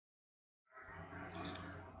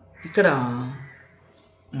ఇక్కడ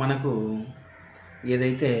మనకు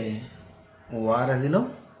ఏదైతే వారధిలో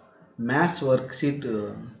మ్యాథ్స్ వర్క్ షీట్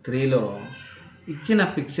 3లో ఇచ్చిన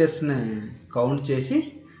పిక్చర్స్ని కౌంట్ చేసి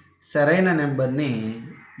సరైన నెంబర్ని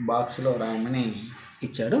బాక్స్లో రాయమని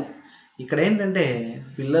ఇచ్చాడు. ఇక్కడ ఏంటంటే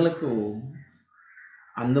పిల్లలకు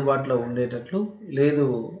అందుబాటులో ఉండేటట్లు, లేదు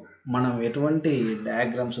మనం ఎటువంటి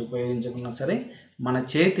డయాగ్రామ్స్ ఉపయోగించకున్నా సరే మన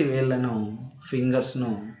చేతి వేళ్ళను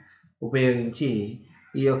ఫింగర్స్ను ఉపయోగించి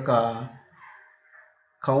ఈ యొక్క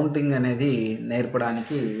కౌంటింగ్ అనేది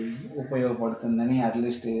నేర్పడానికి ఉపయోగపడుతుందని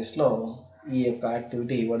అర్లీ స్టేజెస్లో ఈ యొక్క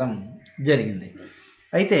యాక్టివిటీ ఇవ్వడం జరిగింది.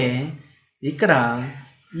 అయితే ఇక్కడ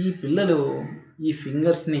ఈ పిల్లలు ఈ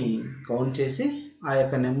ఫింగర్స్ని కౌంట్ చేసి ఆ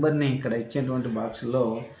యొక్క నెంబర్ని ఇక్కడ ఇచ్చేటువంటి బాక్స్లో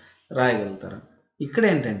రాయగలుగుతారు. ఇక్కడ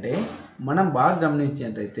ఏంటంటే మనం బాగా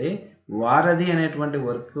గమనించినట్టయితే వారధి అనేటువంటి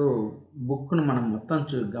వర్క్ బుక్ను మనం మొత్తం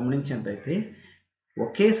గమనించినట్టయితే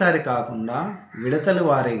ఒకేసారి కాకుండా విడతల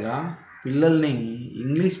వారీగా పిల్లల్ని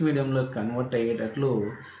ఇంగ్లీష్ మీడియంలో కన్వర్ట్ అయ్యేటట్లు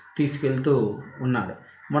తీసుకెళ్తూ ఉన్నాడు.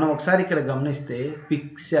 మనం ఒకసారి ఇక్కడ గమనిస్తే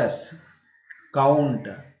పిక్చర్స్, కౌంట్,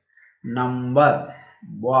 నంబర్,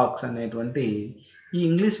 బాక్స్ అనేటువంటి ఈ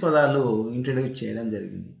ఇంగ్లీష్ పదాలు ఇంట్రడ్యూస్ చేయడం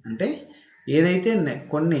జరిగింది. అంటే ఏదైతే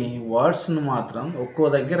కొన్ని వర్డ్స్ను మాత్రం ఒక్కో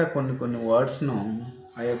దగ్గర కొన్ని వర్డ్స్ను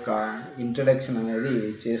ఆ యొక్క ఇంట్రడక్షన్ అనేది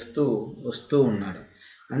చేస్తూ వస్తూ ఉన్నాడు.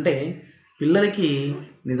 అంటే పిల్లలకి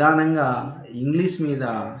నిదానంగా ఇంగ్లీష్ మీద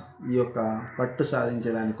ఈ యొక్క పట్టు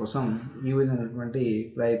సాధించడానికి కోసం ఈ విధమైనటువంటి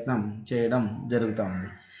ప్రయత్నం చేయడం జరుగుతూ ఉంది.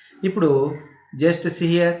 ఇప్పుడు just see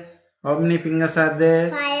here, how many fingers are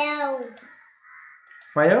there?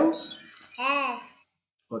 5.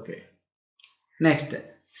 Okay. Next,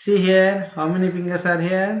 see here, how many fingers are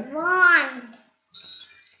here? 1.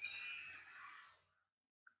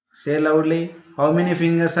 Say loudly, how many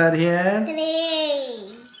fingers are here? 3.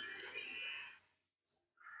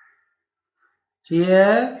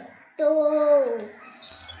 Here?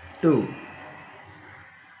 2.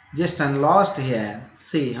 Just and last here,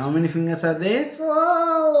 see how many fingers are there?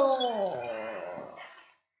 4.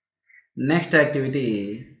 Next activity,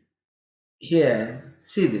 here,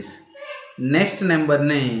 see this. Next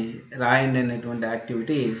నెంబర్ని రాయండి అనేటువంటి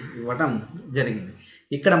activity ఇవ్వడం జరిగింది.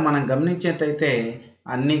 ఇక్కడ మనం గమనించేటైతే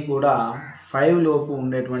అన్నీ కూడా 5 లోపు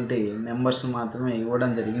ఉండేటువంటి నెంబర్స్ మాత్రమే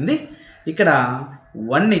ఇవ్వడం జరిగింది. ఇక్కడ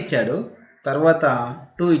 1 ఇచ్చాడు, తర్వాత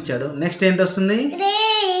 2 ఇచ్చాడు, నెక్స్ట్ ఏంటి వస్తుంది? 3.